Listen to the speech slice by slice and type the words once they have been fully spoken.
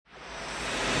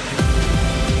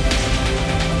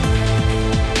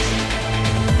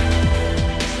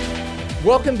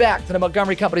Welcome back to the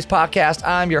Montgomery Companies podcast.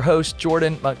 I'm your host,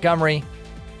 Jordan Montgomery,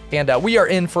 and we are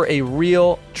in for a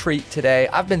real treat today.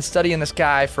 I've been studying this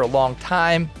guy for a long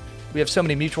time. We have so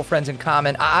many mutual friends in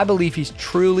common. I believe he's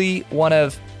truly one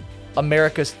of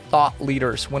America's thought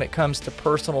leaders when it comes to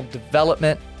personal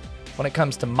development, when it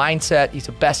comes to mindset. He's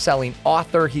a best-selling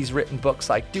author. He's written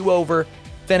books like Do Over,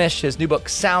 Finish. His new book,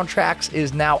 Soundtracks,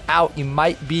 is now out. You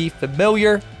might be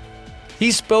familiar.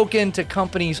 He's spoken to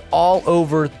companies all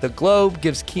over the globe,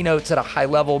 gives keynotes at a high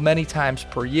level many times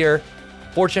per year.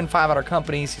 Fortune 500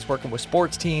 companies. He's working with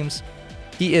sports teams.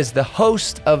 He is the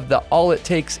host of the All It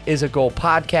Takes Is a Goal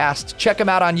podcast. Check him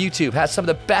out on YouTube. Has some of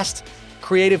the best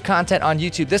creative content on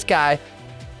YouTube. This guy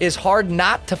is hard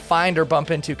not to find or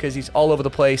bump into because he's all over the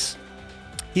place.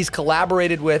 He's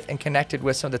collaborated with and connected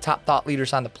with some of the top thought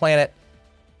leaders on the planet.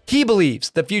 He believes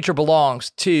the future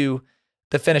belongs to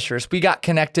the finishers. We got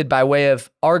connected by way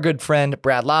of our good friend,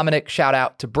 Brad Lomenick. Shout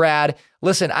out to Brad.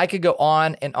 Listen, I could go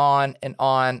on and on and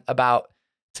on about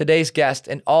today's guest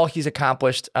and all he's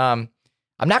accomplished. I'm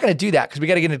not going to do that because we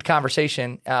got to get into the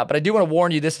conversation. But I do want to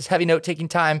warn you, this is heavy note-taking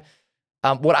time.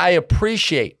 What I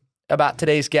appreciate about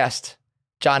today's guest,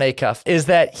 Jon Acuff, is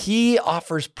that he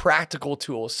offers practical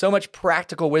tools, so much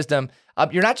practical wisdom.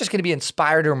 You're not just going to be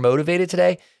inspired or motivated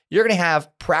today. You're going to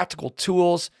have practical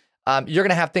tools. You're going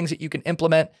to have things that you can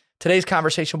implement. Today's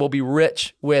conversation will be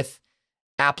rich with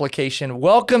application.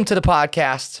 Welcome to the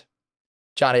podcast,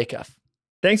 Jon Acuff.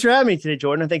 Thanks for having me today,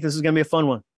 Jordan. I think this is going to be a fun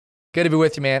one. Good to be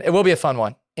with you, man. It will be a fun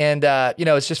one. And,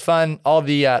 it's just fun. All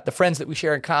the friends that we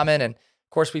share in common. And of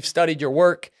course, we've studied your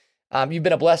work. You've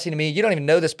been a blessing to me. You don't even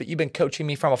know this, but you've been coaching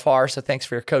me from afar. So thanks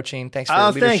for your coaching. Thanks for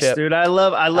your leadership. Thanks, dude. I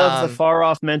love the far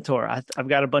off mentor. I've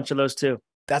got a bunch of those too.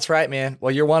 That's right, man.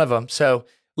 Well, you're one of them. So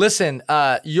listen,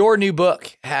 your new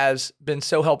book has been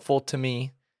so helpful to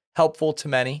me, helpful to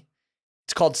many.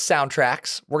 It's called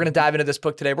Soundtracks. We're going to dive into this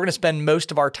book today. We're going to spend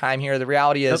most of our time here. The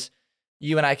reality is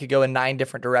you and I could go in 9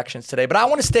 different directions today, but I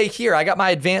want to stay here. I got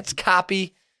my advanced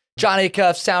copy, Jon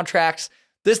Acuff, Soundtracks.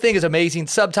 This thing is amazing.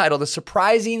 Subtitle, The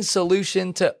Surprising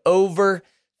Solution to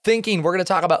Overthinking. We're going to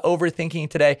talk about overthinking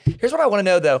today. Here's what I want to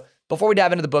know, though, before we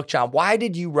dive into the book, Jon. Why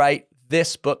did you write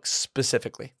this book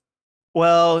specifically?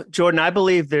 Well, Jordan, I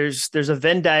believe there's a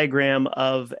Venn diagram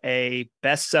of a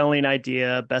best-selling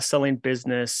idea, best-selling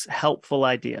business, helpful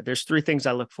idea. There's 3 things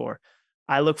I look for.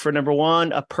 I look for, number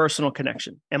 1, a personal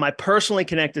connection. Am I personally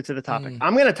connected to the topic?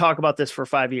 I'm going to talk about this for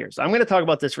 5 years. I'm going to talk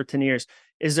about this for 10 years.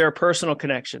 Is there a personal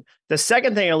connection? The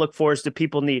second thing I look for is, do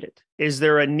people need it? Is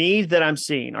there a need that I'm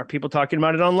seeing? Are people talking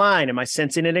about it online? Am I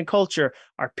sensing it in culture?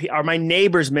 Are my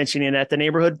neighbors mentioning it at the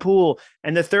neighborhood pool?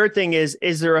 And the third thing is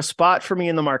there a spot for me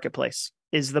in the marketplace?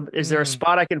 Is there a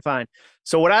spot I can find?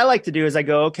 So what I like to do is I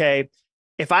go, okay,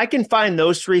 if I can find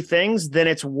those 3 things, then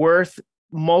it's worth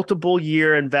multiple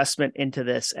year investment into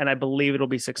this, and I believe it'll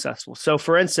be successful. So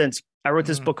for instance, I wrote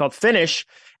this book called Finish,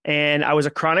 and I was a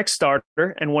chronic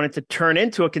starter and wanted to turn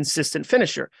into a consistent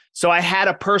finisher. So I had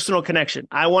a personal connection.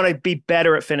 I want to be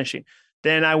better at finishing.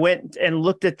 Then I went and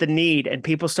looked at the need, and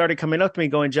people started coming up to me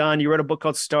going, Jon, you wrote a book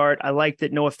called Start. I liked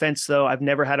it. No offense, though. I've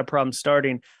never had a problem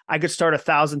starting. I could start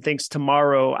 1,000 things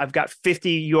tomorrow. I've got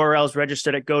 50 URLs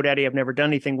registered at GoDaddy I've never done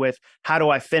anything with. How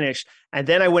do I finish? And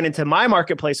then I went into my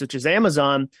marketplace, which is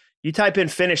Amazon. You type in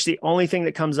Finish, the only thing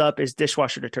that comes up is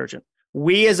dishwasher detergent.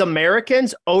 We as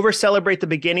Americans over-celebrate the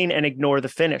beginning and ignore the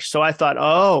finish. So I thought,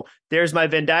 oh, there's my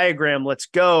Venn diagram. Let's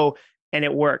go. And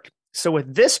it worked. So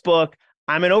with this book,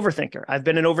 I'm an overthinker. I've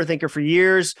been an overthinker for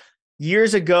years.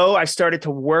 Years ago, I started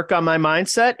to work on my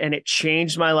mindset, and it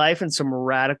changed my life in some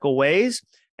radical ways.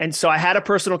 And so I had a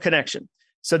personal connection.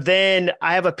 So then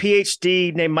I have a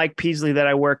PhD named Mike Peasley that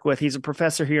I work with. He's a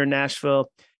professor here in Nashville.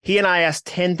 He and I asked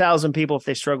 10,000 people if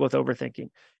they struggle with overthinking.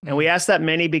 And we asked that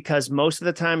many because most of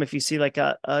the time, if you see like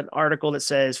an article that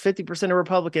says 50% of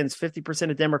Republicans,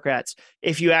 50% of Democrats,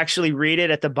 if you actually read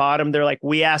it at the bottom, they're like,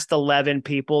 we asked 11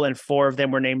 people and 4 of them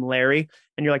were named Larry.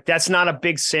 And you're like, that's not a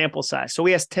big sample size. So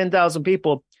we asked 10,000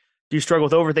 people, do you struggle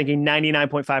with overthinking?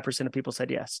 99.5% of people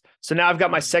said yes. So now I've got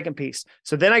my second piece.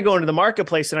 So then I go into the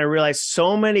marketplace and I realize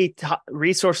so many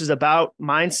resources about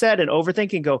mindset and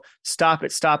overthinking go, stop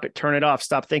it, turn it off,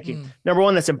 stop thinking. Number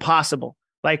 1, that's impossible.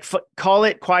 Like call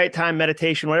it quiet time,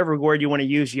 meditation, whatever word you want to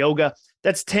use, yoga.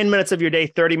 That's 10 minutes of your day,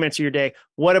 30 minutes of your day.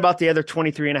 What about the other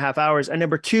 23 and a half hours? And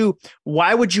number 2,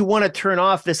 why would you want to turn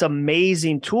off this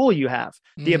amazing tool you have?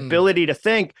 The ability to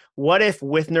think. What if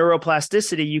with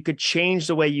neuroplasticity, you could change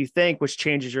the way you think, which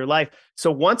changes your life?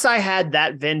 So once I had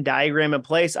that Venn diagram in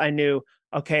place, I knew,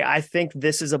 okay, I think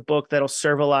this is a book that'll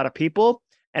serve a lot of people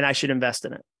and I should invest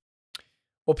in it.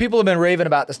 Well, people have been raving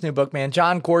about this new book, man.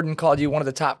 John Gordon called you one of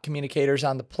the top communicators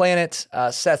on the planet.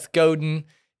 Seth Godin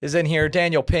is in here.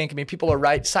 Daniel Pink. I mean, people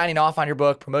are signing off on your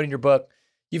book, promoting your book.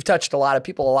 You've touched a lot of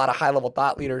people, a lot of high-level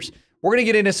thought leaders. We're going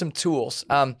to get into some tools.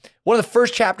 One of the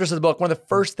first chapters of the book, one of the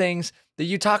first things that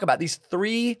you talk about, these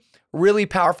 3 really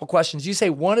powerful questions. You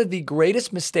say one of the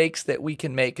greatest mistakes that we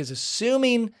can make is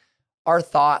assuming our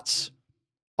thoughts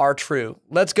are true.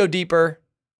 Let's go deeper.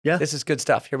 Yeah. This is good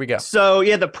stuff. Here we go. So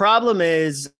the problem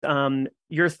is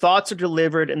your thoughts are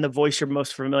delivered in the voice you're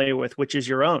most familiar with, which is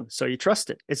your own. So you trust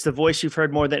it. It's the voice you've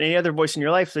heard more than any other voice in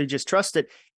your life. So you just trust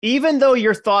it, even though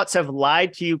your thoughts have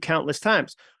lied to you countless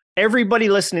times. Everybody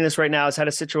listening to this right now has had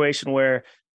a situation where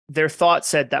their thought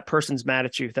said that person's mad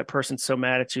at you. That person's so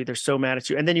mad at you. They're so mad at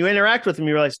you. And then you interact with them.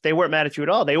 You realize they weren't mad at you at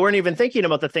all. They weren't even thinking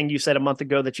about the thing you said a month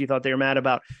ago that you thought they were mad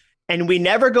about. And we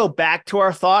never go back to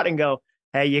our thought and go,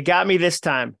 hey, you got me this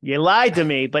time. You lied to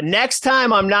me, but next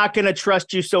time I'm not going to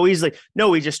trust you so easily. No,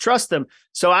 we just trust them.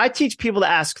 So I teach people to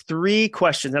ask 3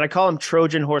 questions, and I call them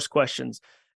Trojan horse questions.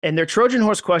 And they're Trojan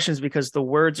horse questions because the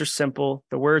words are simple.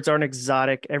 The words aren't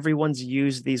exotic. Everyone's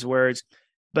used these words,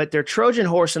 but they're Trojan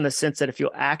horse in the sense that if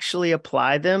you'll actually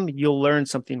apply them, you'll learn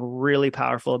something really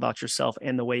powerful about yourself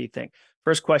and the way you think.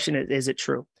 First question is it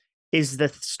true? Is the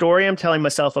story I'm telling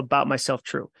myself about myself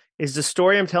true? Is the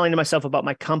story I'm telling to myself about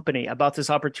my company, about this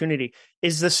opportunity?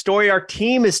 Is the story our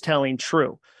team is telling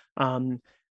true?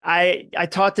 I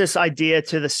taught this idea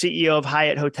to the CEO of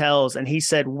Hyatt Hotels, and he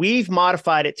said, we've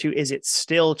modified it to, is it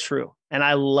still true? And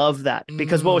I love that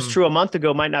because what was true a month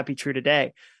ago might not be true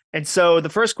today. And so the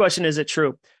first question, is it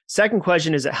true? Second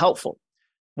question, is it helpful?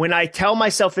 When I tell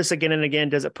myself this again and again,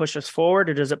 does it push us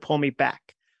forward or does it pull me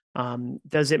back?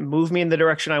 Does it move me in the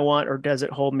direction I want or does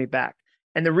it hold me back?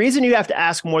 And the reason you have to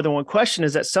ask more than one question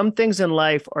is that some things in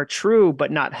life are true,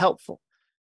 but not helpful.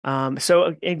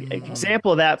 So an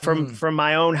example of that from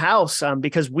my own house,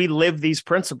 because we live these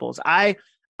principles. I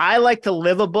like to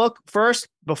live a book first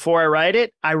before I write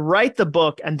it. I write the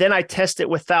book and then I test it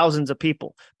with thousands of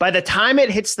people. By the time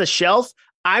it hits the shelf,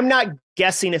 I'm not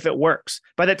guessing if it works.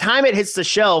 By the time it hits the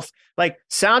shelf, like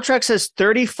Soundtracks has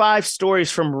 35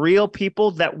 stories from real people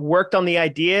that worked on the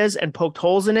ideas and poked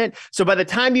holes in it. So by the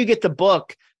time you get the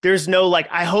book, there's no like,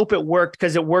 I hope it worked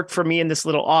because it worked for me in this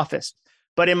little office.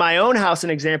 But in my own house,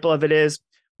 an example of it is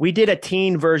we did a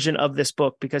teen version of this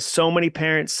book because so many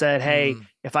parents said, hey,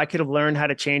 if I could have learned how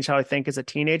to change how I think as a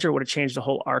teenager, it would have changed the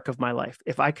whole arc of my life.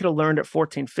 If I could have learned at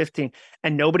 14, 15,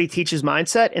 and nobody teaches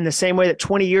mindset in the same way that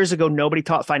 20 years ago, nobody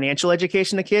taught financial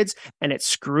education to kids and it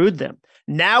screwed them.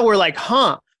 Now we're like,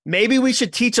 maybe we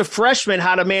should teach a freshman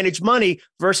how to manage money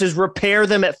versus repair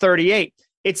them at 38.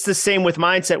 It's the same with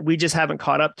mindset. We just haven't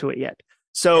caught up to it yet.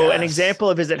 So An example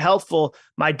of, is it helpful?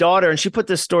 My daughter, and she put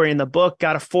this story in the book,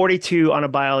 got a 42 on a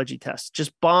biology test,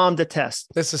 just bombed the test.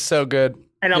 This is so good.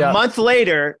 And a month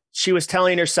later, she was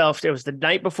telling herself, it was the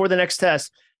night before the next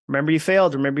test, remember you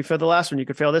failed. Remember you failed the last one. You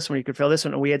could fail this one. You could fail this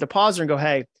one. And we had to pause her and go,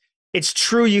 hey, it's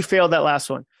true you failed that last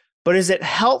one. But is it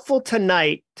helpful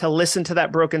tonight to listen to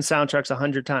that broken Soundtracks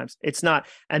 100 times? It's not.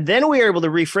 And then we were able to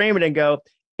reframe it and go,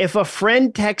 if a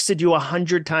friend texted you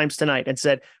 100 times tonight and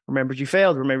said, remember you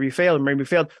failed, remember you failed, remember you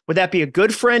failed, would that be a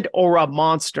good friend or a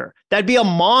monster? That'd be a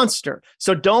monster.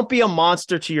 So don't be a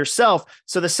monster to yourself.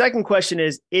 So the second question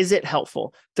is it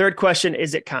helpful? Third question,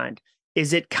 is it kind?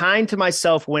 Is it kind to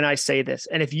myself when I say this?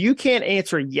 And if you can't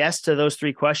answer yes to those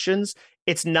 3 questions,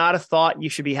 it's not a thought you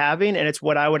should be having. And it's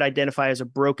what I would identify as a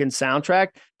broken soundtrack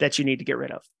that you need to get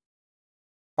rid of.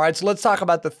 All right, so let's talk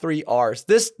about the 3 R's.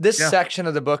 This section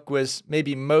of the book was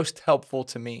maybe most helpful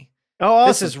to me. Oh,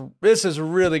 awesome. This is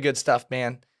really good stuff,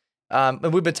 man.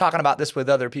 And we've been talking about this with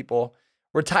other people.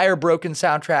 Retire broken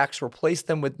soundtracks, replace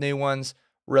them with new ones,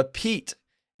 repeat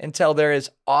until they're as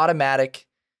automatic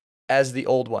as the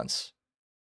old ones.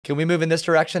 Can we move in this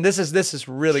direction? This is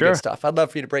really good stuff. I'd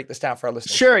love for you to break this down for our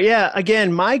listeners. Sure. Yeah.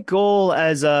 Again, my goal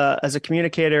as a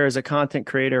communicator, as a content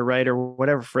creator, writer,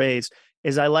 whatever phrase,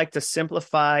 is I like to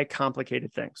simplify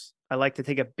complicated things. I like to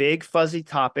take a big fuzzy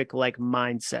topic like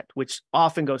mindset, which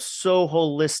often goes so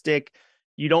holistic.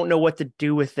 You don't know what to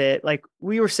do with it. Like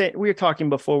we were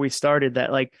talking before we started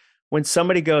that, like when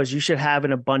somebody goes, you should have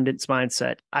an abundance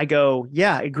mindset. I go,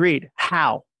 yeah, agreed.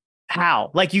 How?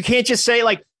 Like you can't just say,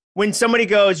 like, when somebody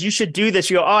goes, you should do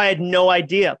this, you go, oh, I had no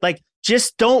idea. Like,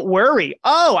 just don't worry.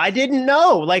 Oh, I didn't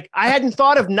know. Like, I hadn't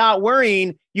thought of not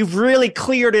worrying. You've really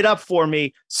cleared it up for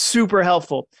me. Super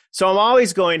helpful. So I'm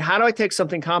always going, how do I take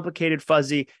something complicated,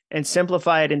 fuzzy, and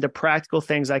simplify it into practical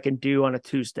things I can do on a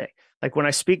Tuesday? Like when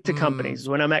I speak to companies,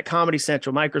 when I'm at Comedy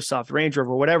Central, Microsoft, Range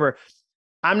Rover, whatever,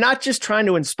 I'm not just trying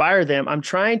to inspire them. I'm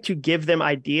trying to give them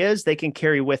ideas they can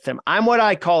carry with them. I'm what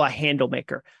I call a handle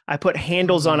maker. I put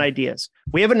handles on ideas.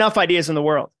 We have enough ideas in the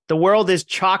world. The world is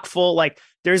chock full. Like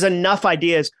there's enough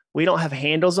ideas. We don't have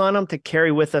handles on them to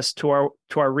carry with us to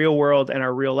our real world and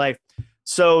our real life.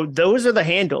 So those are the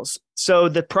handles. So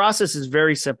the process is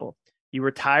very simple. You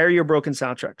retire your broken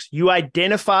soundtracks. You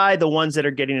identify the ones that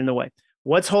are getting in the way.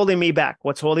 What's holding me back?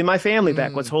 What's holding my family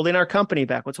back? What's holding our company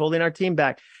back? What's holding our team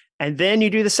back? And then you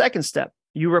do the second step.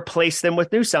 You replace them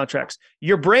with new soundtracks.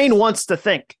 Your brain wants to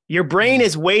think. Your brain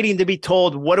is waiting to be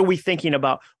told, what are we thinking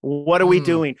about? What are we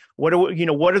doing? What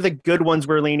are the good ones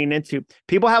we're leaning into?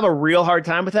 People have a real hard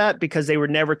time with that because they were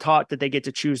never taught that they get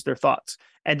to choose their thoughts.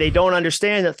 And they don't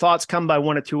understand that thoughts come by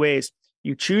one of two ways.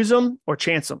 You choose them or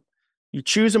chance them. You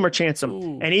choose them or chance them.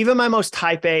 Ooh. And even my most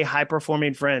type A high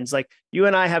performing friends, like you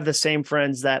and I have the same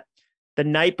friends that the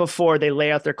night before they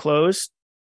lay out their clothes,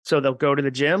 so they'll go to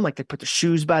the gym, like they put their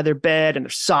shoes by their bed and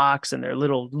their socks and their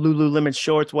little Lululemon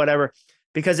shorts, whatever,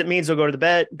 because it means they'll go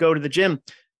to the gym.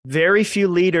 Very few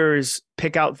leaders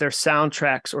pick out their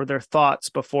soundtracks or their thoughts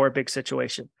before a big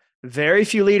situation. Very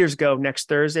few leaders go, next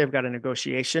Thursday, I've got a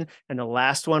negotiation. And the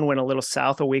last one went a little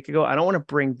south a week ago. I don't want to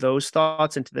bring those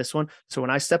thoughts into this one. So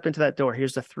when I step into that door,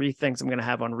 here's the 3 things I'm going to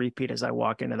have on repeat as I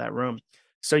walk into that room.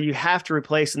 So you have to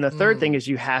replace. And the third thing is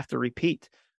you have to repeat.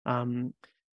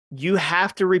 You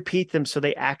have to repeat them so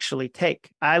they actually take.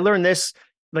 I learned this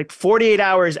like 48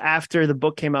 hours after the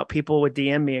book came out. People would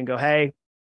DM me and go, hey,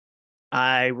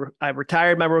 I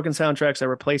retired my broken soundtracks. I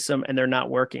replaced them and they're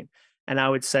not working. And I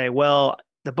would say, well,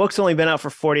 the book's only been out for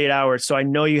 48 hours. So I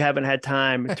know you haven't had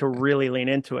time to really lean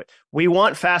into it. We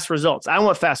want fast results. I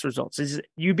want fast results.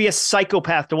 You'd be a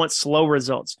psychopath to want slow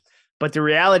results. But the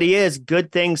reality is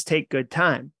good things take good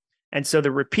time. And so the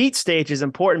repeat stage is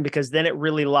important because then it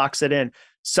really locks it in.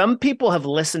 Some people have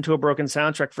listened to a broken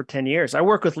soundtrack for 10 years. I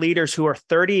work with leaders who are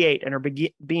 38 and are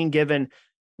being given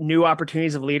new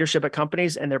opportunities of leadership at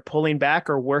companies, and they're pulling back,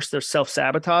 or worse, they're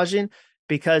self-sabotaging,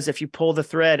 because if you pull the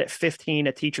thread at 15,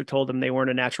 a teacher told them they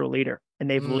weren't a natural leader, and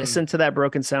they've listened to that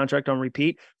broken soundtrack on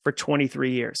repeat for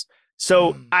 23 years.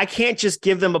 So I can't just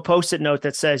give them a Post-it note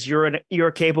that says you're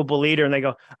a capable leader, and they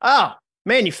go, oh,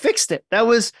 man, you fixed it. That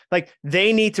was like,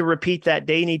 they need to repeat that.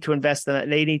 They need to invest in that.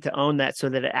 They need to own that so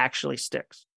that it actually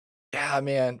sticks. Yeah,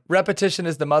 man. Repetition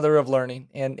is the mother of learning,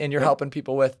 and you're helping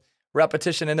people with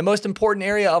repetition in the most important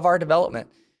area of our development.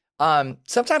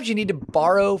 Sometimes you need to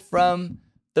borrow from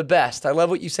the best. I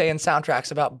love what you say in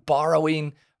soundtracks about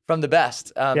borrowing from the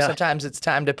best. Sometimes it's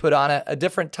time to put on a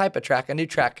different type of track, a new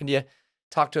track. Can you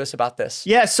talk to us about this?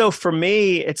 Yeah. So for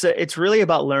me, it's really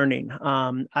about learning.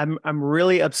 I'm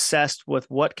really obsessed with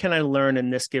what can I learn in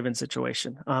this given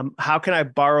situation? How can I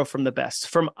borrow from the best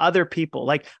from other people?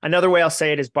 Like another way I'll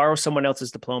say it is borrow someone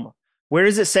else's diploma. Where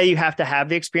does it say you have to have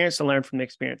the experience to learn from the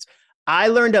experience? I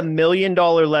learned $1 million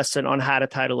lesson on how to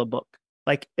title a book.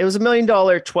 Like it was $1 million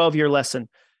 12-year lesson.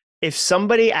 If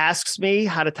somebody asks me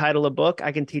how to title a book,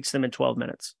 I can teach them in 12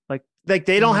 minutes. Like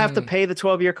they don't have to pay the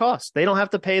 12-year cost. They don't have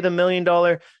to pay the $1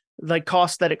 million like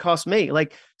cost that it cost me.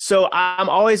 Like, so I'm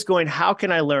always going, how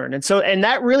can I learn? And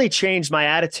that really changed my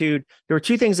attitude. There were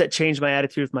 2 things that changed my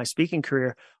attitude with my speaking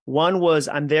career. One was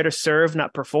I'm there to serve,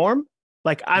 not perform.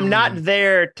 Like I'm not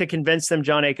there to convince them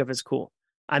Jon Acuff is cool.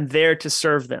 I'm there to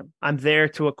serve them. I'm there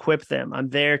to equip them. I'm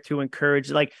there to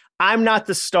encourage. Like I'm not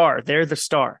the star. They're the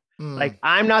star. Like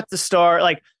I'm not the star.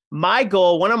 Like my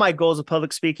goal, one of my goals of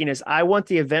public speaking is I want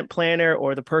the event planner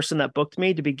or the person that booked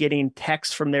me to be getting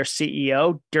texts from their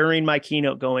CEO during my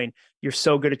keynote going, you're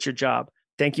so good at your job.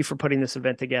 Thank you for putting this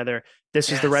event together.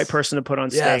 This is the right person to put on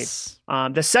stage.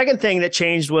 The second thing that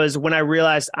changed was when I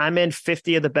realized I'm in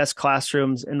 50 of the best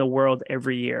classrooms in the world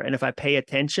every year. And if I pay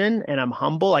attention and I'm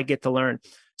humble, I get to learn.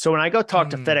 So when I go talk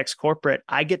to FedEx corporate,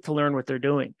 I get to learn what they're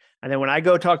doing. And then when I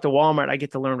go talk to Walmart, I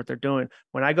get to learn what they're doing.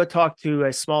 When I go talk to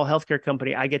a small healthcare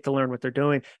company, I get to learn what they're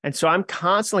doing. And so I'm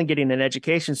constantly getting an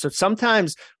education. So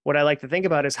sometimes what I like to think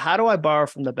about is how do I borrow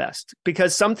from the best?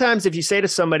 Because sometimes if you say to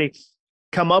somebody,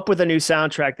 come up with a new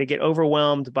soundtrack, they get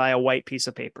overwhelmed by a white piece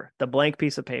of paper. The blank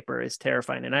piece of paper is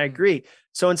terrifying. And I agree.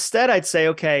 So instead I'd say,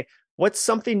 okay, what's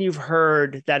something you've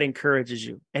heard that encourages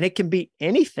you? And it can be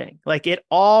anything. Like it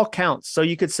all counts. So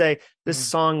you could say this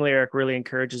song lyric really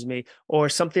encourages me, or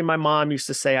something my mom used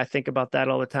to say. I think about that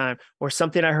all the time, or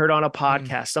something I heard on a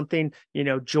podcast, something,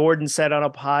 Jordan said on a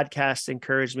podcast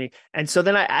encouraged me. And so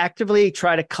then I actively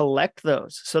try to collect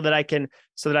those so that I can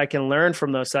learn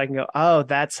from those. So I can go, oh,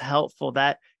 that's helpful.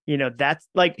 That, that's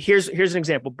like, here's an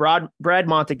example. Brad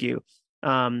Montague,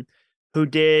 who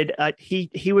did,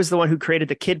 he was the one who created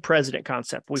the kid president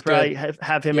concept. We probably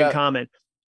have him in common.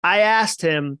 I asked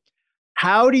him,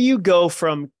 how do you go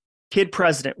from kid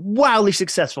president, wildly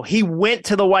successful? He went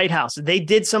to the White House. They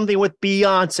did something with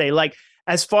Beyonce. Like,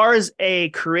 as far as a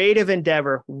creative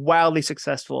endeavor, wildly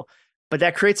successful. But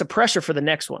that creates a pressure for the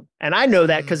next one. And I know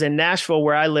that because in Nashville,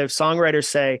 where I live, songwriters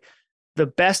say the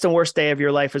best and worst day of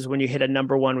your life is when you hit a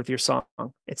number one with your song.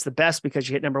 It's the best because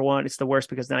you hit number one. It's the worst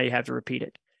because now you have to repeat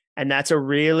it. And that's a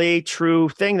really true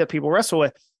thing that people wrestle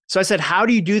with. So I said, how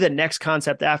do you do the next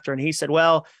concept after? And he said,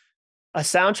 well, a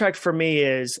soundtrack for me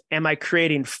is, am I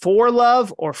creating for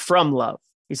love or from love?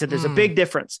 He said, there's a big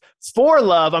difference. For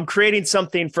love, I'm creating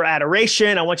something for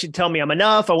adoration. I want you to tell me I'm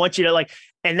enough. I want you to like,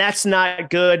 and that's not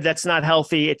good. That's not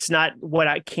healthy. It's not what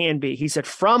I can be. He said,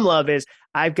 from love is,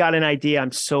 I've got an idea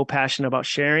I'm so passionate about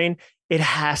sharing. It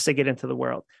has to get into the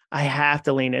world. I have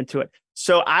to lean into it.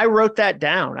 So I wrote that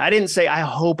down. I didn't say, I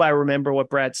hope I remember what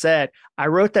Brad said. I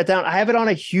wrote that down. I have it on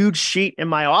a huge sheet in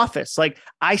my office. Like,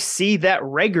 I see that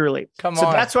regularly. So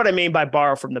that's what I mean by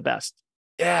borrow from the best.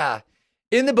 Yeah.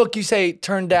 In the book, you say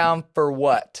turn down for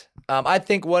what? I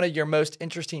think one of your most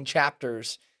interesting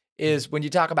chapters is when you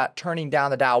talk about turning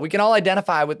down the dial. We can all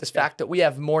identify with this fact that we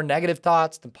have more negative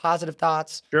thoughts than positive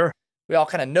thoughts. Sure. We all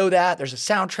kind of know that. There's a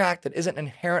soundtrack that isn't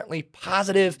inherently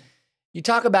positive. You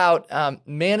talk about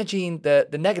managing the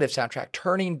negative soundtrack,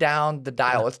 turning down the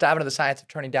dial. Let's dive into the science of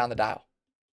turning down the dial.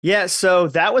 Yeah, so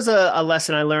that was a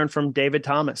lesson I learned from David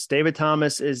Thomas. David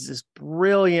Thomas is this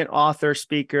brilliant author,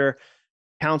 speaker,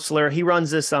 counselor. He runs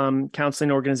this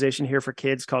counseling organization here for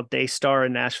kids called Daystar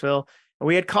in Nashville. And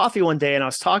we had coffee one day and I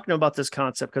was talking about this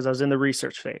concept because I was in the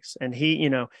research phase. And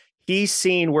he's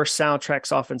seen where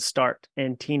soundtracks often start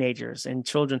in teenagers and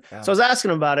children. Yeah. So I was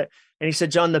asking him about it. And he said,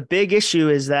 John, the big issue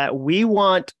is that we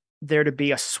want there to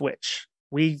be a switch.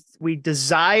 We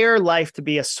desire life to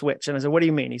be a switch. And I said, what do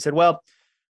you mean? He said, well,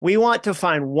 we want to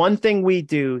find one thing we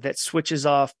do that switches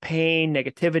off pain,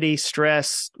 negativity,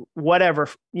 stress, whatever.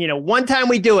 One time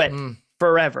we do it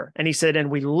forever. And he said,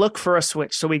 and we look for a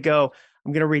switch. So we go,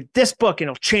 I'm going to read this book and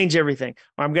it'll change everything.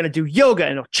 Or I'm going to do yoga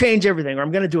and it'll change everything. Or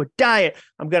I'm going to do a diet.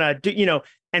 I'm going to do,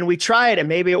 and we try it and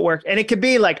maybe it worked. And it could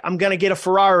be like, I'm going to get a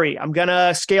Ferrari. I'm going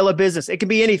to scale a business. It could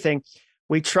be anything.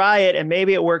 We try it and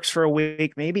maybe it works for a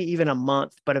week, maybe even a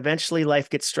month, but eventually life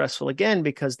gets stressful again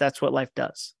because that's what life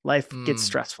does. Life gets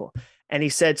stressful. And he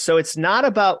said, so it's not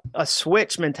about a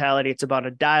switch mentality. It's about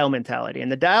a dial mentality.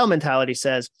 And the dial mentality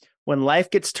says when life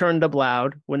gets turned up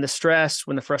loud, when the stress,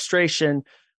 when the frustration,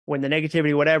 when the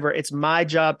negativity, whatever, it's my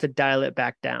job to dial it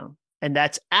back down. And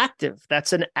that's active.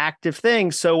 That's an active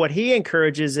thing. So what he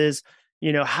encourages is,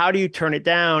 how do you turn it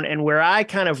down? And where I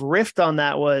kind of riffed on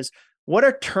that was, what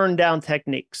are turn down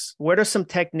techniques? What are some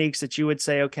techniques that you would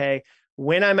say, okay,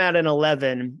 when I'm at an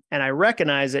 11 and I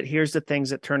recognize it, here's the things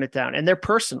that turn it down. And they're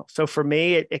personal. So for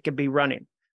me, it could be running.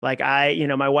 Like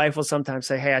my wife will sometimes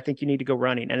say, hey, I think you need to go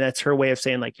running. And that's her way of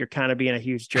saying like, you're kind of being a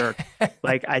huge jerk.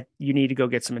 Like you need to go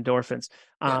get some endorphins.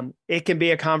 It can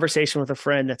be a conversation with a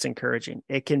friend that's encouraging.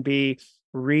 It can be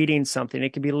reading something.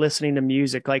 It can be listening to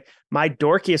music. Like my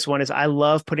dorkiest one is I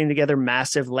love putting together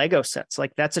massive Lego sets.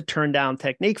 Like that's a turn down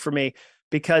technique for me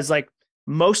because like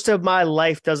most of my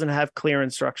life doesn't have clear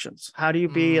instructions. How do you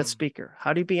be a speaker?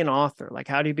 How do you be an author? Like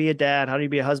how do you be a dad? How do you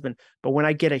be a husband? But when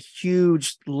I get a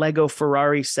huge Lego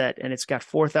Ferrari set and it's got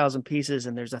 4,000 pieces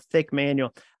and there's a thick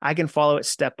manual, I can follow it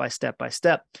step by step by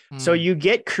step. So you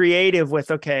get creative with,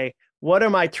 okay, what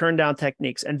are my turn down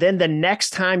techniques? And then the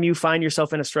next time you find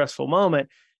yourself in a stressful moment,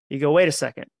 you go, wait a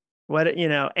second,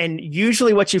 and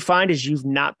usually what you find is you've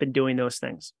not been doing those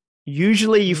things.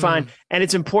 Usually you find, and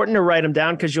it's important to write them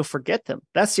down because you'll forget them.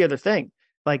 That's the other thing.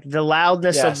 Like the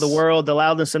loudness of the world, the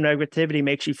loudness of negativity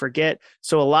makes you forget.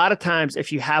 So a lot of times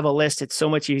if you have a list, it's so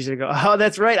much easier to go, oh,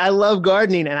 that's right. I love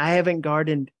gardening and I haven't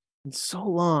gardened in so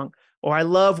long. Or I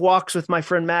love walks with my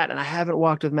friend Matt and I haven't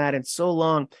walked with Matt in so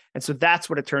long. And so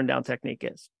that's what a turn down technique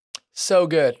is. So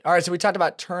good. All right. So we talked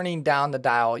about turning down the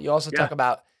dial. You also talk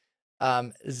about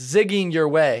zigging your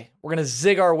way. We're going to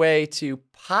zig our way to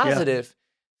positive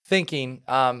thinking.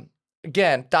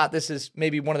 Again, thought this is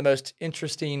maybe one of the most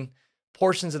interesting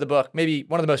portions of the book, maybe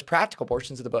one of the most practical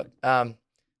portions of the book.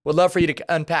 Would love for you to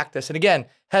unpack this. And again,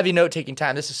 heavy note-taking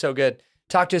time. This is so good.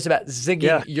 Talk to us about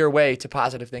zigging your way to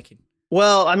positive thinking.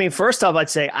 Well, I mean, first off, I'd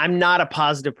say I'm not a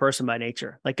positive person by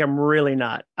nature. Like I'm really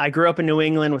not. I grew up in New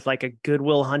England with like a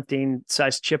Goodwill Hunting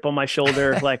sized chip on my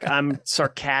shoulder. Like I'm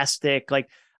sarcastic. Like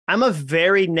I'm a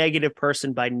very negative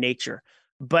person by nature,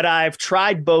 but I've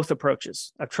tried both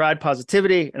approaches. I've tried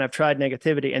positivity and I've tried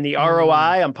negativity, and the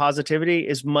ROI on positivity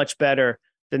is much better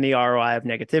than the ROI of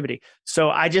negativity. So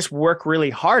I just work really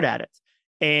hard at it.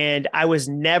 And I was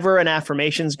never an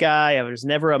affirmations guy. I was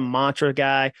never a mantra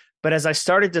guy. But as I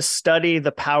started to study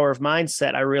the power of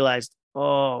mindset, I realized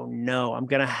oh no, I'm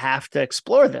going to have to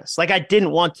explore this. Like I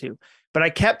didn't want to, but I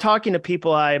kept talking to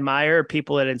people I admire,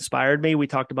 people that inspired me. We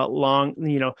talked about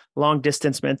long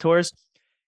distance mentors.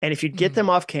 And if you'd get Mm. them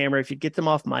off camera, if you'd get them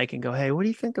off mic and go, hey, what do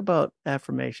you think about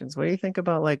affirmations? What do you think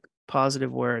about like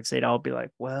positive words? They'd all be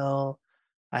like, well,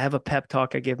 I have a pep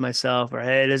talk I give myself, or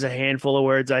hey, there's a handful of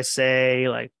words I say,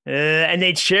 like, and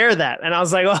they'd share that. And I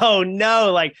was like, oh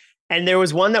no, like, and there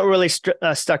was one that really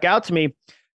stuck out to me.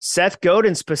 Seth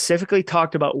Godin specifically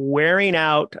talked about wearing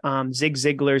out Zig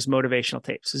Ziglar's motivational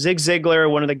tapes. Zig Ziglar,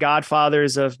 one of the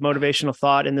godfathers of motivational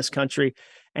thought in this country,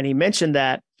 and he mentioned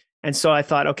that. And so I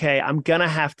thought, okay, I'm gonna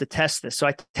have to test this. So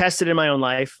I tested in my own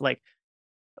life, like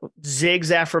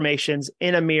Zig's affirmations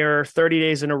in a mirror 30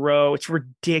 days in a row. It's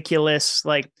ridiculous.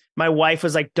 Like my wife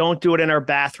was like, don't do it in our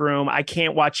bathroom. I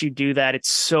can't watch you do that.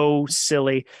 It's so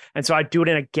silly. And so I do it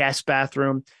in a guest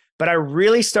bathroom. But I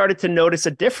really started to notice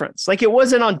a difference. Like it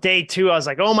wasn't on day 2. I was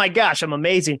like, oh my gosh, I'm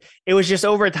amazing. It was just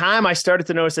over time, I started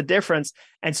to notice a difference.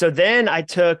 And so then I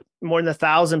took more than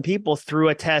 1,000 people through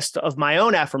a test of my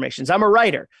own affirmations. I'm a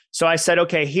writer. So I said,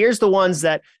 okay, here's the ones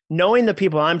that, knowing the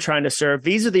people I'm trying to serve,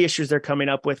 these are the issues they're coming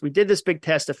up with. We did this big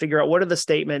test to figure out what are the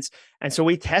statements. And so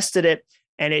we tested it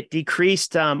and it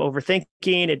decreased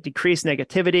overthinking. It decreased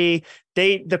negativity.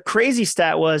 The crazy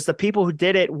stat was the people who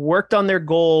did it worked on their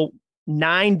goal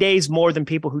 9 days more than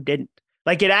people who didn't.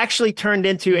 Like it actually turned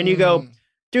into, and you go,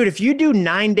 dude, if you do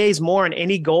 9 days more on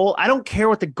any goal, I don't care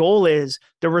what the goal is,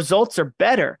 the results are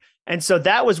better. And so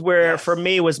that was where, for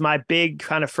me, was my big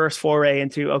kind of first foray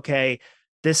into, okay,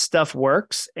 this stuff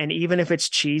works. And even if it's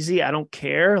cheesy, I don't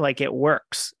care. Like it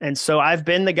works. And so I've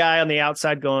been the guy on the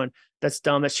outside going, that's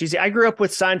dumb, that's cheesy. I grew up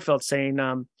with Seinfeld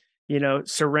saying,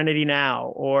 serenity now,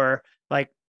 or like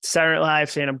Saturday Night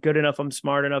Live saying, I'm good enough, I'm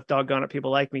smart enough, doggone it,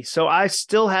 people like me. So I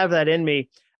still have that in me.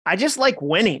 I just like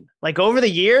winning. Like over the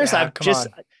years,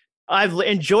 I've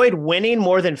enjoyed winning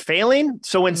more than failing.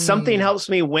 So when something helps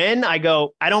me win, I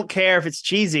go, I don't care if it's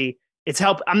cheesy. It's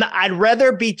help. I'd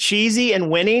rather be cheesy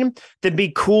and winning than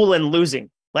be cool and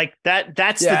losing. Like that.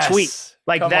 That's the tweet.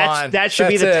 Like that should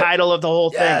be the title of the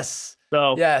whole thing.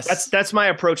 So that's my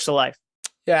approach to life.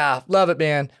 Yeah. Love it,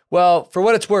 man. Well, for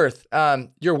what it's worth,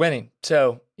 you're winning.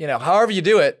 So, however you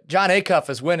do it, Jon Acuff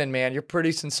is winning, man. You're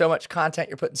producing so much content.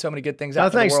 You're putting so many good things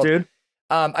out in the world. Dude.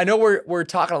 I know we're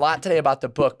talking a lot today about the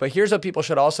book, but here's what people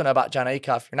should also know about Jon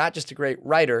Acuff. You're not just a great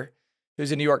writer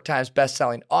who's a New York Times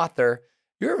bestselling author.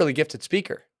 You're a really gifted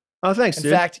speaker. Oh, thanks, dude.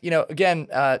 In fact, again,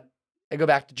 I go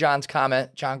back to John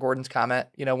Gordon's comment,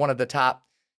 one of the top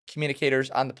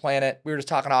communicators on the planet. We were just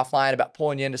talking offline about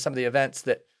pulling you into some of the events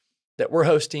that we're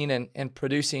hosting and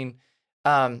producing.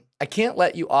 I can't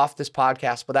let you off this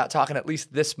podcast without talking at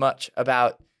least this much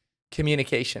about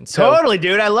communication. So, totally,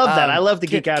 dude. I love that. I love to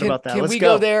geek out about that. Can we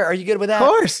go there? Are you good with that? Of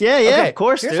course. Yeah. Okay. Of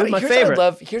course, dude. My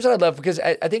favorite. Here's what I'd love, because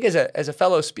I think as a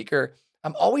fellow speaker,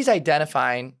 I'm always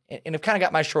identifying, and I've kind of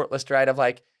got my short list, right, of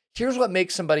like, here's what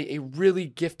makes somebody a really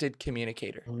gifted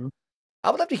communicator. Mm-hmm.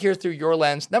 I would love to hear through your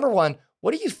lens. Number one,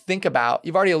 what do you think about?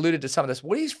 You've already alluded to some of this.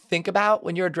 What do you think about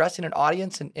when you're addressing an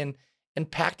audience and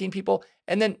impacting people?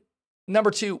 And then number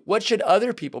two, what should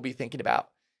other people be thinking about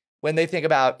when they think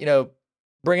about,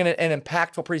 bringing an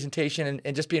impactful presentation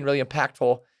and just being really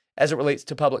impactful as it relates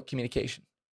to public communication?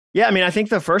 Yeah, I mean, I think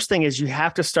the first thing is you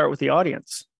have to start with the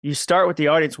audience. You start with the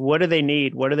audience. What do they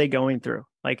need? What are they going through?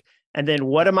 Like, and then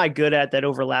what am I good at that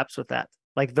overlaps with that?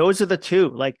 Like, those are the two.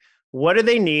 Like, what do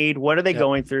they need? What are they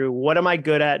going through? What am I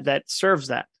good at that serves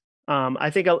that? I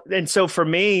think, and so for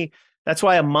me, that's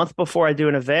why a month before I do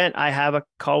an event, I have a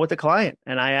call with the client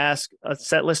and I ask a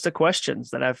set list of questions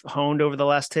that I've honed over the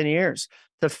last 10 years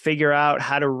to figure out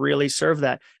how to really serve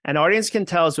that. An audience can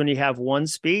tell us when you have one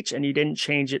speech and you didn't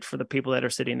change it for the people that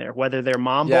are sitting there, whether they're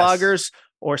mom bloggers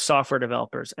or software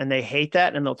developers, and they hate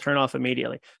that and they'll turn off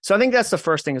immediately. So I think that's the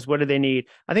first thing, is what do they need?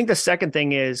 I think the second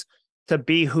thing is to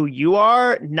be who you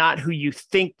are, not who you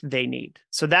think they need.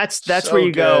 So that's so where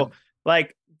you go.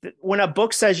 Like, when a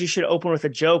book says you should open with a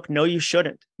joke, no, you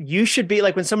shouldn't. You should be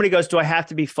like, when somebody goes, do I have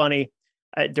to be funny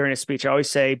during a speech? I always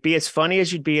say, be as funny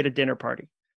as you'd be at a dinner party.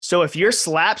 So if you're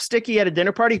slapsticky at a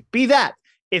dinner party, be that.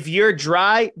 If you're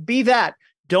dry, be that.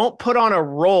 Don't put on a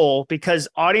role, because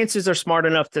audiences are smart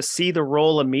enough to see the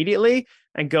role immediately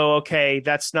and go, okay,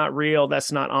 that's not real.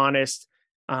 That's not honest.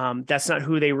 That's not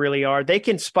who they really are. They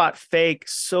can spot fake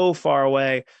so far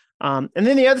away. And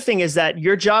then the other thing is that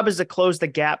your job is to close the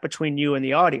gap between you and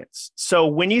the audience. So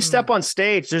when you step on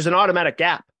stage, there's an automatic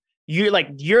gap.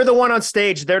 You're the one on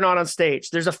stage. They're not on stage.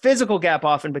 There's a physical gap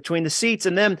often between the seats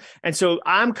and them. And so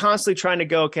I'm constantly trying to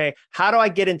go, okay, how do I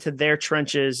get into their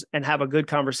trenches and have a good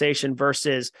conversation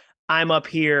versus I'm up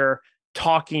here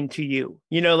talking to you,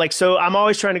 like, so I'm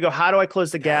always trying to go, how do I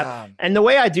close the gap? Yeah. And the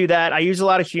way I do that, I use a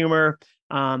lot of humor.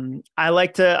 I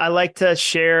like to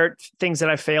share things that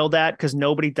I failed at, because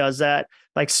nobody does that.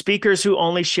 Like, speakers who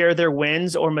only share their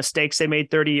wins or mistakes they made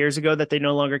 30 years ago that they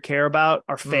no longer care about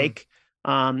are fake.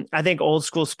 I think old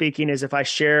school speaking is if I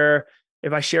share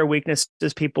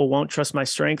weaknesses, people won't trust my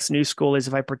strengths. New school is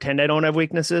if I pretend I don't have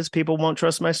weaknesses, people won't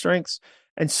trust my strengths.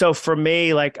 And so for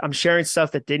me, like, I'm sharing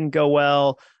stuff that didn't go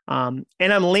well. And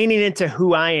I'm leaning into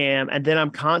who I am. And then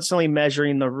I'm constantly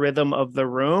measuring the rhythm of the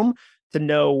room to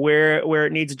know where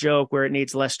it needs a joke, where it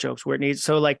needs less jokes, where it needs.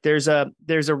 So like, there's a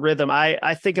rhythm.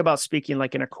 I think about speaking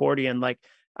like an accordion, like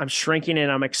I'm shrinking and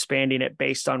I'm expanding it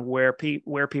based on where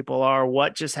people are,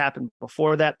 what just happened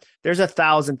before that. There's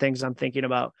 1,000 things I'm thinking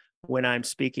about when I'm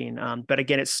speaking. But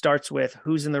again, it starts with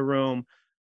who's in the room.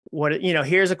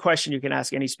 Here's a question you can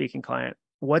ask any speaking client.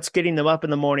 What's getting them up in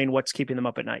the morning? What's keeping them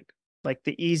up at night? Like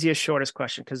the easiest, shortest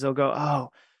question, because they'll go, oh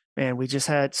man, we just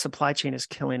had supply chain is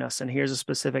killing us. And here's a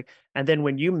specific. And then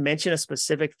when you mention a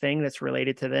specific thing that's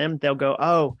related to them, they'll go,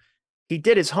 oh, he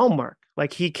did his homework.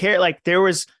 Like he cared. Like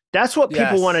that's what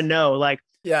people want to know. Like,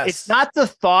 it's not the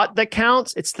thought that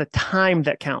counts. It's the time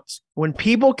that counts. When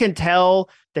people can tell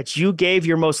that you gave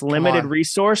your most limited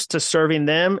resource to serving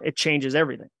them, it changes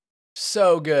everything.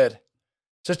 So good.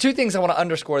 So 2 things I want to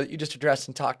underscore that you just addressed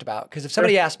and talked about. Because if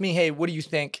somebody asked me, hey, what do you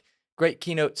think great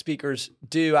keynote speakers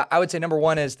do? I would say number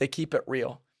 1 is they keep it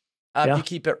real. You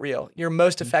keep it real. You're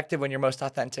most effective when you're most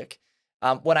authentic.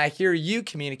 When I hear you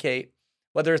communicate,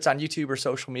 whether it's on YouTube or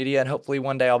social media, and hopefully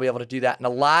one day I'll be able to do that in a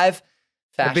live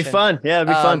fashion. It'd be fun. Yeah, it'd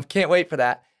be fun. Can't wait for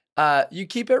that. You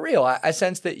keep it real. I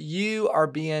sense that you are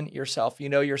being yourself. You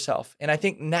know yourself. And I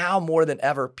think now more than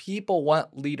ever, people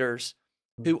want leaders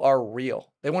who are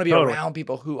real. They want to be around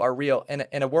people who are real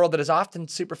in a world that is often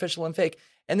superficial and fake.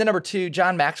 And then number 2,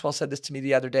 John Maxwell said this to me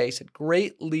the other day. He said,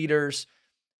 great leaders,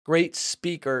 great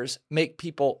speakers make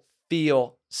people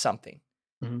feel something.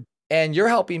 Mm-hmm. And you're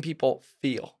helping people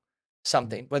feel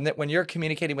something. When you're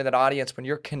communicating with an audience, when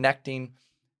you're connecting,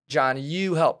 John,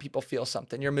 you help people feel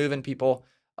something. You're moving people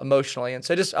emotionally. And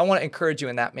so I want to encourage you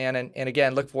in that, man. And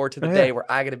again, look forward to the day where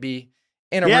I get to be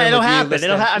in a room it'll with happen. You.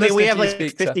 It'll happen. I mean, we have like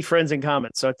speak, 50 friends in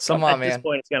common. So at this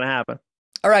point, it's going to happen.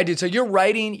 All right, dude. So you're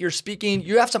writing, you're speaking,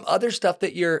 you have some other stuff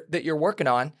that you're working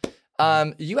on.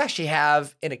 You actually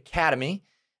have an academy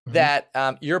that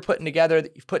you're putting together,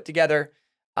 that you've put together.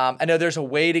 I know there's a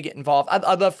way to get involved.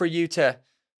 I'd love for you to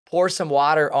pour some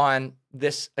water on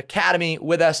this academy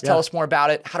with us. Tell us more about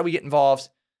it. How do we get involved?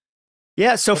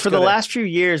 Yeah. So for the last few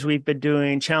years, we've been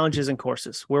doing challenges and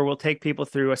courses where we'll take people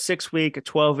through a 6-week, a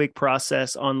 12-week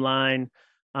process online.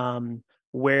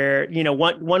 Where,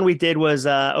 one we did was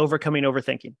overcoming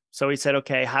overthinking. So we said,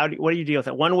 okay, what do you deal with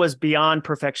that? One was beyond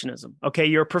perfectionism. Okay,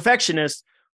 you're a perfectionist.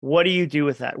 What do you do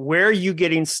with that? Where are you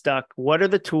getting stuck? What are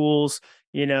the tools?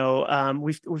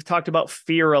 We've talked about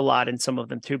fear a lot in some of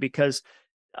them too, because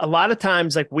a lot of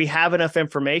times, like, we have enough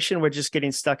information, we're just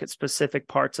getting stuck at specific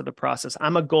parts of the process.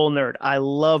 I'm a goal nerd. I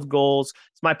love goals.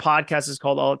 My podcast is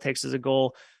called All It Takes Is a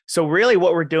Goal. So really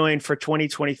what we're doing for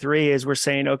 2023 is we're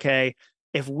saying, okay,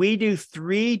 if we do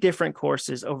 3 different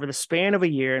courses over the span of a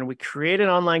year and we create an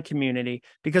online community,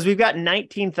 because we've got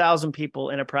 19,000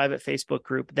 people in a private Facebook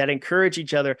group that encourage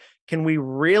each other, can we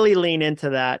really lean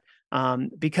into that?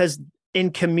 Because in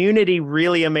community,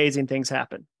 really amazing things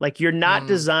happen. Like, you're not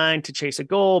designed to chase a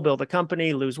goal, build a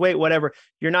company, lose weight, whatever.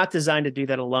 You're not designed to do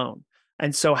that alone.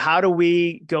 And so how do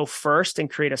we go first and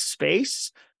create a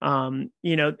space?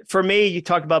 For me, you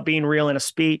talked about being real in a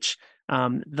speech.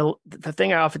 The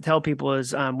thing I often tell people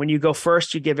is when you go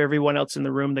first, you give everyone else in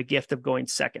the room the gift of going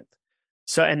second.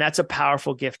 So, and that's a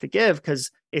powerful gift to give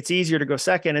because it's easier to go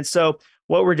second. And so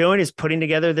what we're doing is putting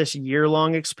together this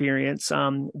year-long experience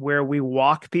where we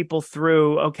walk people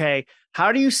through, okay,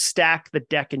 how do you stack the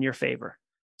deck in your favor?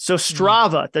 So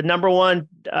Strava, the number one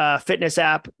fitness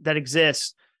app that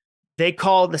exists, they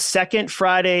call the second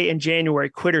Friday in January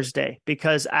Quitter's Day,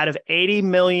 because out of 80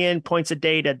 million points of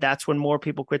data, that's when more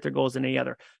people quit their goals than any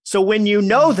other. So when you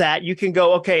know that, you can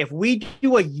go, okay, if we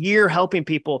do a year helping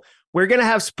people, we're going to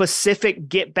have specific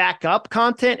get back up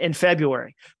content in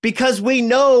February, because we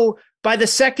know by the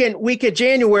second week of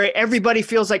January, everybody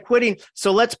feels like quitting.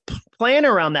 So let's plan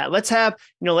around that. Let's have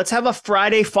a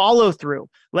Friday follow through.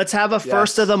 Let's have a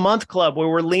first of the month club where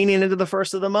we're leaning into the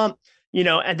first of the month.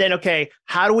 And then, okay,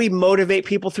 how do we motivate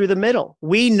people through the middle?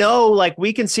 We know, like,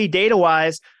 we can see data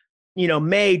wise,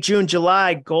 May, June,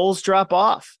 July, goals drop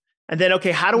off. And then,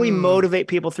 okay, how do we motivate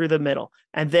people through the middle?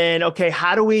 And then, okay,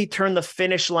 how do we turn the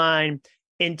finish line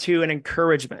into an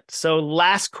encouragement? So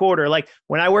last quarter, like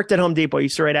when I worked at Home Depot, I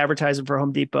used to write advertising for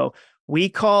Home Depot. We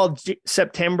call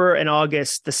September and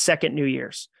August the second New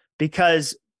Year's,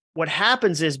 because what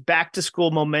happens is back to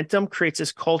school momentum creates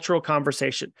this cultural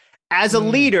conversation. As a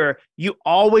leader, you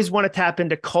always want to tap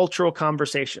into cultural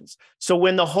conversations. So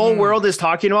when the whole world is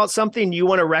talking about something, you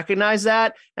want to recognize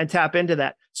that and tap into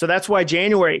that. So that's why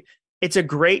January, it's a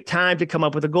great time to come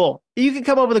up with a goal. You can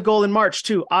come up with a goal in March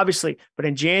too, obviously, but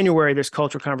in January, there's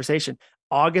cultural conversation.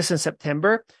 August and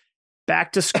September,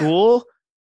 back to school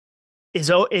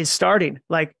is starting.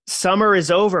 Like summer is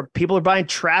over. People are buying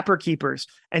Trapper Keepers.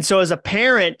 And so as a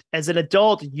parent, as an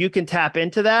adult, you can tap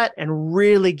into that and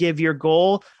really give your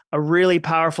goal a really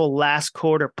powerful last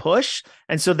quarter push.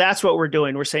 And so that's what we're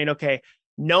doing. We're saying, okay,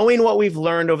 knowing what we've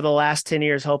learned over the last 10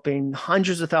 years, helping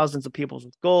hundreds of thousands of people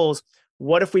with goals,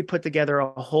 what if we put together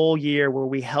a whole year where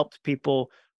we helped people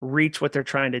reach what they're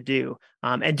trying to do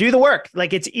and do the work?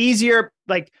 Like it's easier,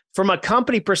 like from a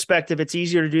company perspective, it's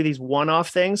easier to do these one-off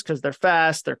things because they're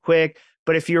fast, they're quick.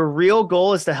 But if your real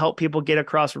goal is to help people get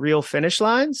across real finish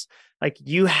lines, like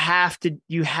you have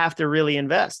to really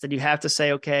invest, and you have to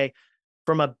say, okay,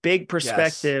 from a big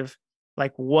perspective,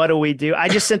 like what do we do? I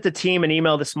just sent the team an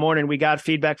email this morning. We got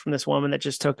feedback from this woman that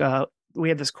just took we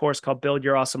have this course called Build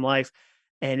Your Awesome Life.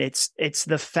 And it's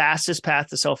the fastest path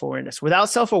to self-awareness. Without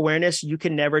self-awareness, you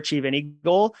can never achieve any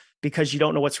goal because you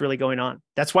don't know what's really going on.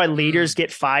 That's why leaders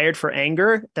get fired for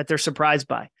anger that they're surprised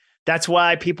by. That's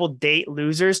why people date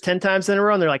losers 10 times in a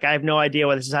row. And they're like, I have no idea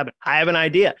why this has happened. I have an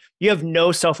idea. You have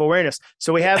no self-awareness.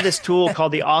 So we have this tool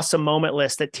called the Awesome Moment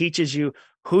List that teaches you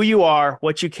who you are,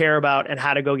 what you care about, and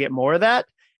how to go get more of that.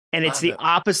 And it's the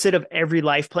opposite of every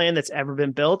life plan that's ever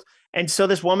been built. And so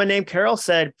this woman named Carol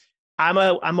said, I'm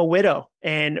a widow.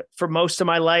 And for most of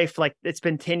my life, like it's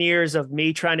been 10 years of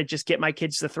me trying to just get my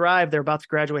kids to thrive. They're about to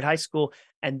graduate high school.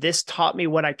 And this taught me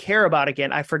what I care about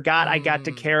again. I forgot I got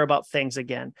to care about things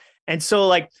again. And so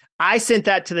like I sent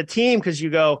that to the team because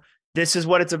you go, this is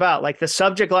what it's about. Like the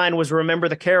subject line was remember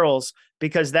the carols,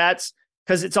 because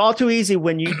it's all too easy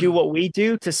when you do what we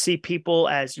do to see people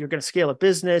as you're going to scale a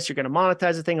business, you're going to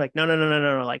monetize a thing. Like, no.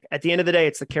 Like at the end of the day,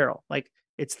 it's the carol. Like,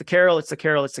 it's the carol, it's the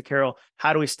carol, it's the carol.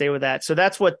 How do we stay with that? So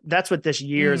that's what this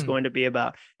year is going to be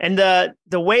about. And the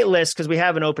wait list, because we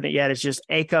haven't opened it yet, is just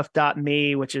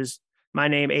acuff.me, which is my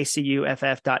name,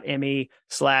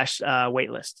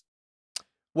 acuff.me/waitlist.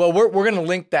 Well, we're going to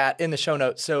link that in the show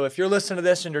notes. So if you're listening to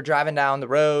this and you're driving down the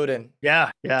road and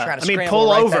trying to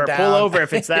pull over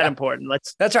if it's that important.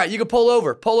 That's right. You can pull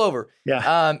over.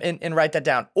 Yeah. And write that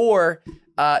down, or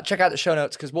check out the show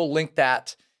notes because we'll link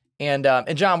that. And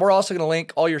John, we're also going to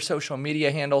link all your social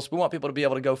media handles. We want people to be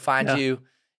able to go find you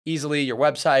easily, your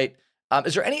website.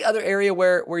 Is there any other area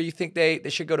where you think they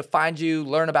should go to find you,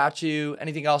 learn about you?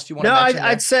 Anything else you want to mention?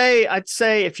 I'd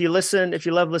say if you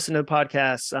love listening to the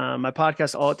podcast, my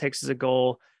podcast, All It Takes Is a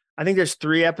Goal. I think there's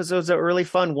 3 episodes that were really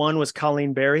fun. One was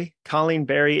Colleen Berry. Colleen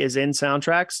Berry is in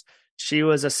Soundtracks. She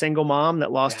was a single mom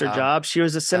that lost her job. She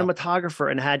was a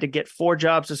cinematographer and had to get 4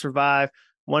 jobs to survive.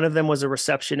 One of them was a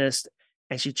receptionist.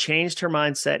 And she changed her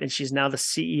mindset, and she's now the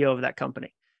CEO of that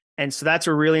company. And so that's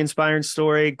a really inspiring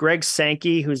story. Greg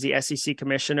Sankey, who's the SEC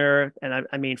commissioner, and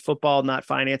I mean football, not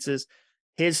finances.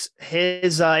 His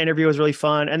interview was really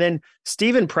fun. And then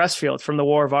Stephen Pressfield from the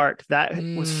War of Art. That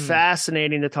was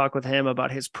fascinating to talk with him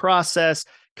about his process,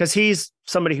 because he's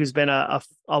somebody who's been a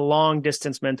long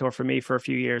distance mentor for me for a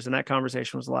few years. And that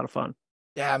conversation was a lot of fun.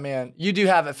 Yeah, man. You do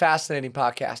have a fascinating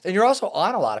podcast. And you're also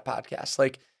on a lot of podcasts.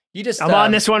 Like, I'm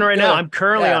on this one right now. I'm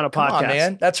currently on a podcast. Come on,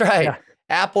 man. That's right. Yeah.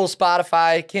 Apple,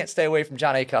 Spotify. Can't stay away from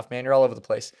Jon Acuff, man. You're all over the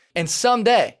place. And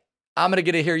someday I'm going to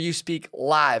get to hear you speak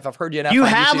live. I've heard you enough. You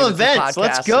have events.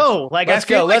 Let's go. Like, let's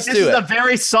go. Let's do it. This is a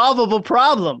very solvable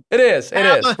problem. It is.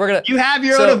 You have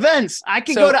your own events. I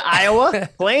can go to Iowa.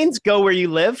 Plains, go where you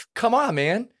live. Come on,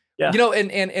 man. Yeah. You know,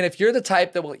 and if you're the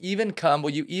type that will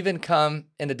you even come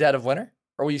in the dead of winter?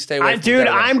 Or will you stay away from Dude,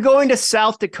 I'm going to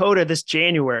South Dakota this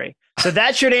January. So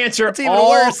that should answer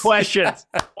all questions.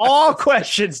 All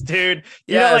questions, dude.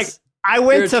 You know, like I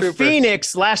went to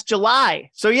Phoenix last July.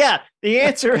 So yeah, the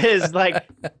answer is like,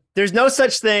 there's no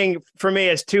such thing for me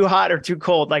as too hot or too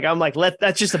cold. Like I'm like,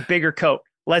 that's just a bigger coat.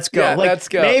 Let's go. Yeah, like let's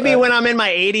go. Maybe when I'm in my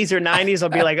 80s or 90s, I'll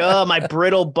be like, oh, my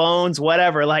brittle bones,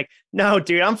 whatever. Like, no,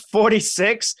 dude, I'm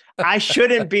 46. I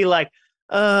shouldn't be like,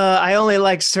 I only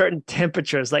like certain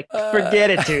temperatures. Like,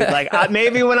 forget it, dude. Like,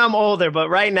 maybe when I'm older, but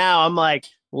right now I'm like,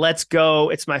 let's go.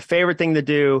 It's my favorite thing to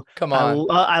do. Come on.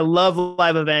 I love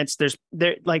live events.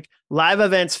 They're like live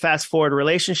events fast forward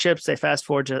relationships. They fast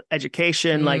forward to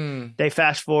education. Like they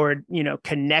fast forward,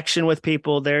 connection with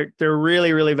people. They're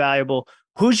really, really valuable.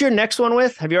 Who's your next one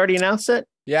with? Have you already announced it?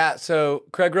 Yeah. So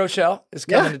Craig Rochelle is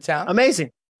coming to town.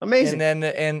 Amazing. Amazing.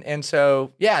 And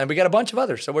so, yeah, and we got a bunch of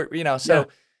others. So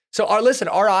so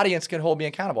our audience can hold me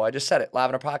accountable. I just said it live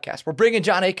on our podcast. We're bringing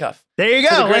Jon Acuff. There you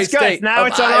go. Let's go. Now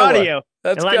it's on audio.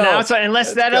 Let's go. Now it's on,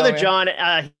 unless that other John,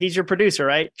 he's your producer,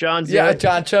 right? John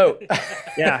Choate.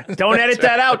 Yeah. Don't edit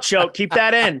that out, Choate. Keep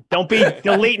that in. Don't be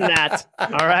deleting that.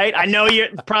 All right. I know you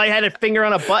probably had a finger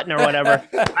on a button or whatever.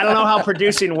 I don't know how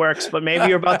producing works, but maybe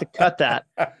you're about to cut that.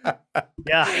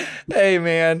 Yeah. Hey,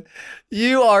 man,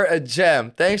 you are a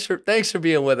gem. Thanks for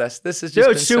being with us. This is just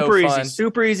been super so easy, fun.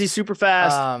 super easy, super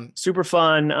fast, super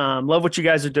fun. Love what you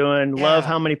guys are doing. Yeah. Love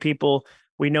how many people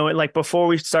we know it. Like before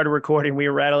we started recording, we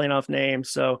were rattling off names.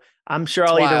 So I'm sure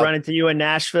I'll either run into you in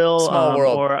Nashville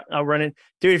or I'll run in.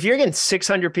 Dude, if you're getting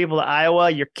 600 people to Iowa,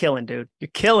 you're killing, dude.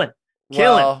 You're killing.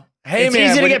 Well, hey, it's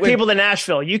easy to get people to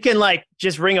Nashville. You can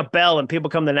just ring a bell and people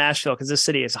come to Nashville because this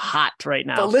city is hot right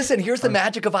now. But listen, here's the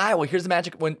magic of Iowa. Here's the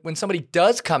magic when somebody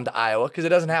does come to Iowa, because it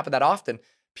doesn't happen that often.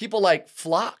 People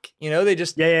flock, they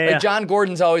just, John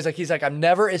Gordon's always he's like, I'm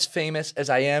never as famous as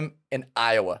I am in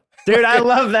Iowa. Dude, I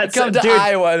love that. Come to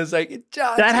Iowa and it's like,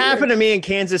 John's that happened to me in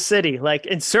Kansas City. Like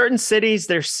in certain cities,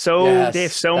 they have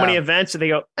so many events and they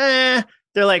go,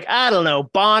 they're like, I don't know,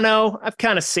 Bono. I've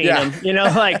kind of seen him,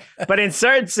 but in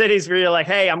certain cities where you're like,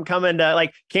 hey, I'm coming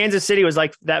to Kansas City was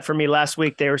like that for me last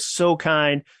week. They were so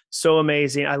kind, so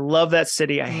amazing. I love that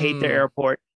city. I hate their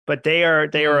airport, but they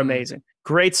are amazing.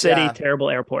 Great city,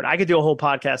 terrible airport. I could do a whole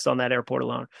podcast on that airport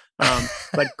alone.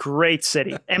 But great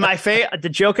city. And the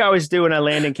joke I always do when I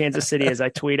land in Kansas City is I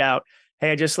tweet out,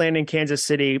 hey, I just landed in Kansas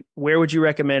City. Where would you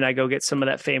recommend I go get some of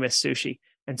that famous sushi?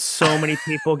 And so many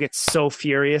people get so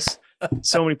furious.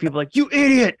 So many people like, you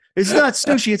idiot. It's not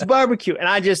sushi, it's barbecue. And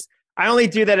I only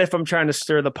do that if I'm trying to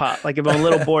stir the pot. Like if I'm a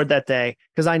little bored that day,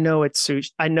 because I know it's sushi.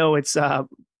 I know it's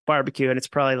barbecue and it's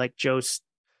probably like Joe's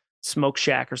Smoke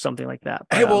Shack or something like that.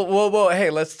 But, hey, well, hey,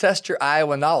 let's test your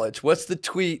Iowa knowledge. What's the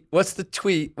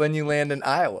tweet when you land in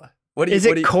Iowa? Is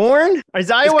it corn? Is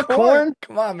Iowa corn?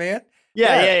 Come on, man.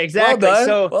 Yeah, exactly. Well done.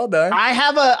 So well done. I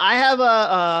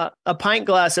have a pint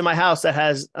glass in my house that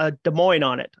has a Des Moines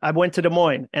on it. I went to Des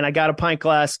Moines and I got a pint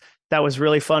glass that was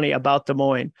really funny about Des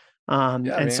Moines. So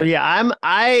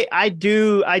I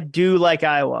do like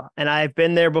Iowa, and I've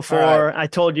been there before. Right. I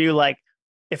told you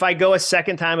if I go a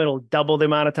second time, it'll double the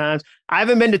amount of times. I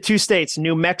haven't been to two states,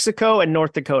 New Mexico and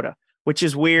North Dakota, which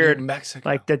is weird. New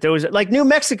Mexico. New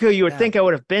Mexico, you would think I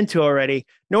would have been to already.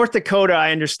 North Dakota,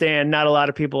 I understand. Not a lot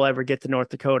of people ever get to North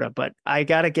Dakota, but I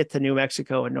got to get to New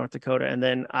Mexico and North Dakota and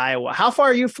then Iowa. How far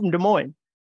are you from Des Moines?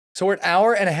 So we're an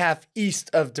hour and a half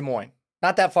east of Des Moines.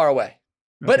 Not that far away.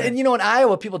 But in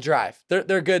Iowa, people drive.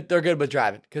 They're good. They're good with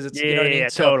driving because it's you know what I mean.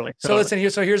 Totally. So listen here.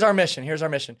 So here's our mission.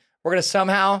 We're gonna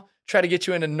somehow try to get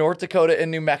you into North Dakota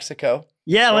and New Mexico.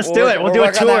 Yeah, let's do it. We'll do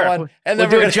a tour. And then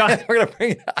we're gonna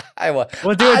bring it to Iowa.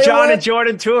 We'll do a John and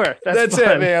Jordan tour. That's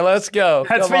it, man. Let's go.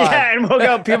 And we'll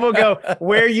go. People go,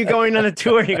 where are you going on a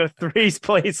tour? You go 3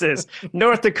 places: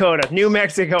 North Dakota, New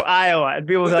Mexico, Iowa. And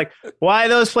people are like, why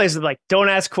those places? Like, don't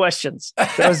ask questions.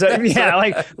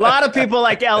 A lot of people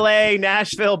like LA,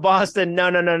 Nashville, Boston.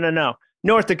 No.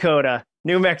 North Dakota,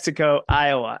 New Mexico,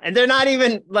 Iowa. And they're not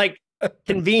even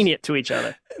convenient to each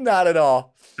other. Not at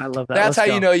all. I love that. That's how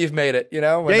you know you've made it,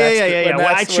 Yeah.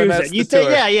 Well, I choose it. You think,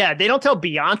 They don't tell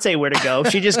Beyonce where to go.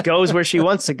 She just goes where she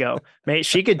wants to go. Mate,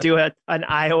 she could do an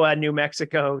Iowa, New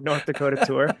Mexico, North Dakota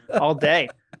tour all day.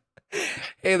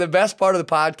 Hey, the best part of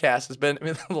the podcast has been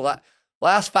the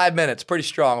last 5 minutes. Pretty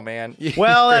strong, man.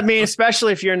 Well,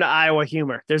 especially if you're into Iowa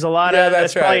humor. There's a lot of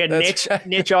that's probably a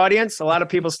niche audience. A lot of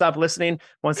people stopped listening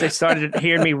once they started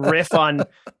hearing me riff on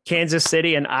Kansas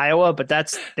City and Iowa, but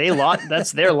that's their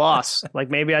loss.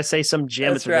 Maybe I say some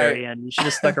gem at the very end. You should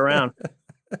have stuck around.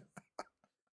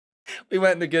 We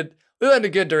went in a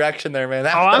good direction there, man.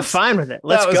 I'm fine with it.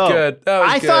 Let's go. Good. That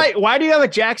was good. Thought, why do you have a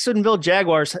Jacksonville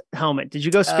Jaguars helmet? Did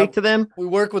you go speak to them? We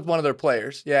work with one of their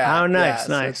players. Yeah. Oh, nice,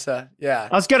 nice. So I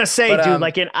was gonna say,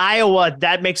 dude, in Iowa,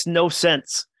 that makes no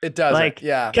sense. It doesn't.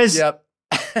 Because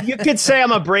you could say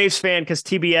I'm a Braves fan because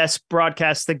TBS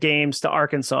broadcasts the games to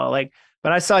Arkansas.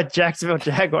 But I saw Jacksonville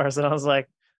Jaguars and I was like,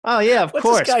 oh yeah, of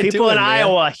course. People in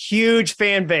Iowa, huge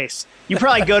fan base. You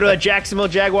probably go to a Jacksonville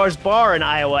Jaguars bar in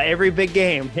Iowa every big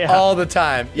game. Yeah. All the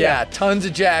time. Yeah. Tons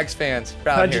of Jags fans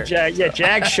around here.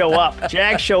 Jags show up.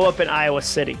 Jags show up in Iowa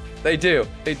City. They do.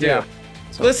 Yeah.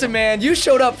 So listen, man, you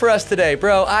showed up for us today,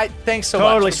 bro. Thanks so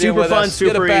much. Totally. Super fun,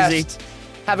 super easy.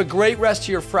 Have a great rest of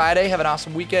your Friday. Have an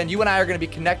awesome weekend. You and I are going to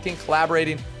be connecting,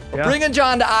 collaborating. We're bringing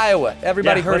John to Iowa.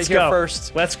 Everybody heard it here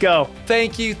first. Let's go.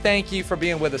 Thank you for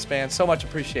being with us, man. So much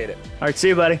appreciate it. All right, see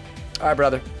you, buddy. All right,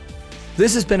 brother.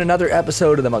 This has been another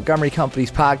episode of the Montgomery Companies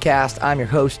podcast. I'm your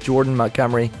host, Jordan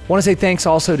Montgomery. I want to say thanks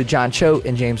also to John Choate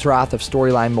and James Roth of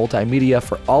Storyline Multimedia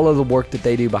for all of the work that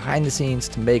they do behind the scenes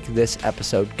to make this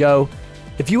episode go.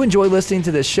 If you enjoy listening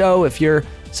to this show, if you're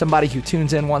somebody who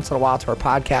tunes in once in a while to our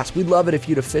podcast, we'd love it if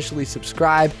you'd officially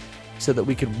subscribe so that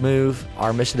we could move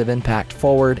our mission of impact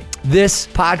forward. This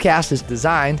podcast is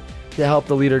designed to help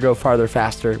the leader go farther,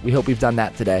 faster. We hope we've done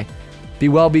that today. Be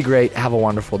well, be great. Have a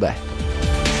wonderful day.